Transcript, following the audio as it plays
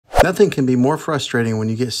Nothing can be more frustrating when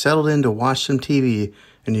you get settled in to watch some TV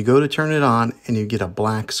and you go to turn it on and you get a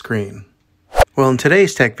black screen. Well, in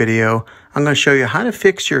today's tech video, I'm going to show you how to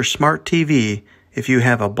fix your smart TV if you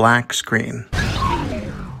have a black screen.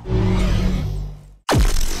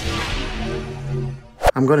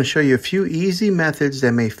 I'm going to show you a few easy methods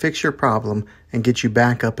that may fix your problem and get you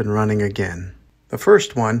back up and running again. The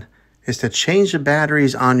first one is to change the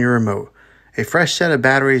batteries on your remote. A fresh set of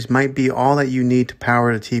batteries might be all that you need to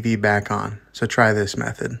power the TV back on, so try this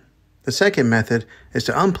method. The second method is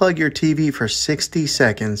to unplug your TV for 60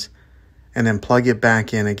 seconds and then plug it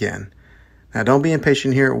back in again. Now don't be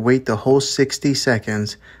impatient here, wait the whole 60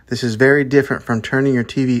 seconds. This is very different from turning your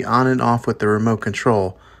TV on and off with the remote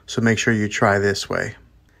control, so make sure you try this way.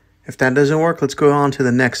 If that doesn't work, let's go on to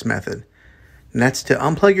the next method. And that's to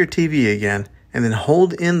unplug your TV again and then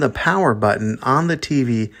hold in the power button on the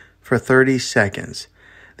TV for 30 seconds.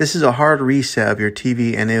 This is a hard reset of your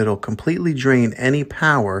TV and it'll completely drain any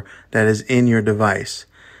power that is in your device.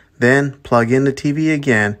 Then plug in the TV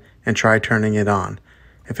again and try turning it on.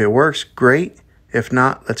 If it works, great. If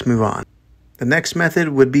not, let's move on. The next method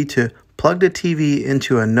would be to plug the TV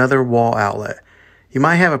into another wall outlet. You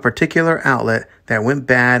might have a particular outlet that went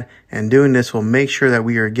bad, and doing this will make sure that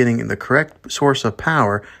we are getting the correct source of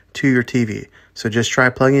power to your TV. So just try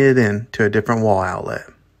plugging it in to a different wall outlet.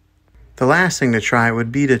 The last thing to try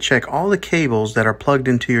would be to check all the cables that are plugged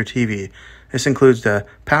into your TV. This includes the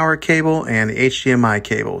power cable and the HDMI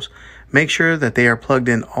cables. Make sure that they are plugged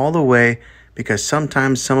in all the way, because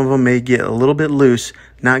sometimes some of them may get a little bit loose,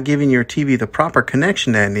 not giving your TV the proper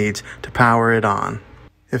connection that it needs to power it on.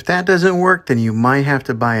 If that doesn't work, then you might have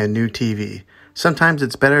to buy a new TV. Sometimes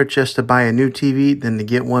it's better just to buy a new TV than to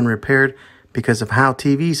get one repaired because of how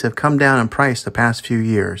TVs have come down in price the past few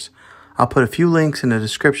years. I'll put a few links in the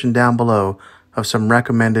description down below of some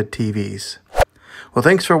recommended TVs. Well,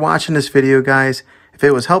 thanks for watching this video, guys. If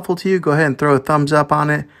it was helpful to you, go ahead and throw a thumbs up on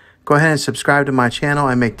it. Go ahead and subscribe to my channel.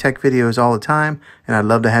 I make tech videos all the time, and I'd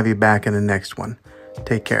love to have you back in the next one.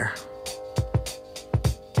 Take care.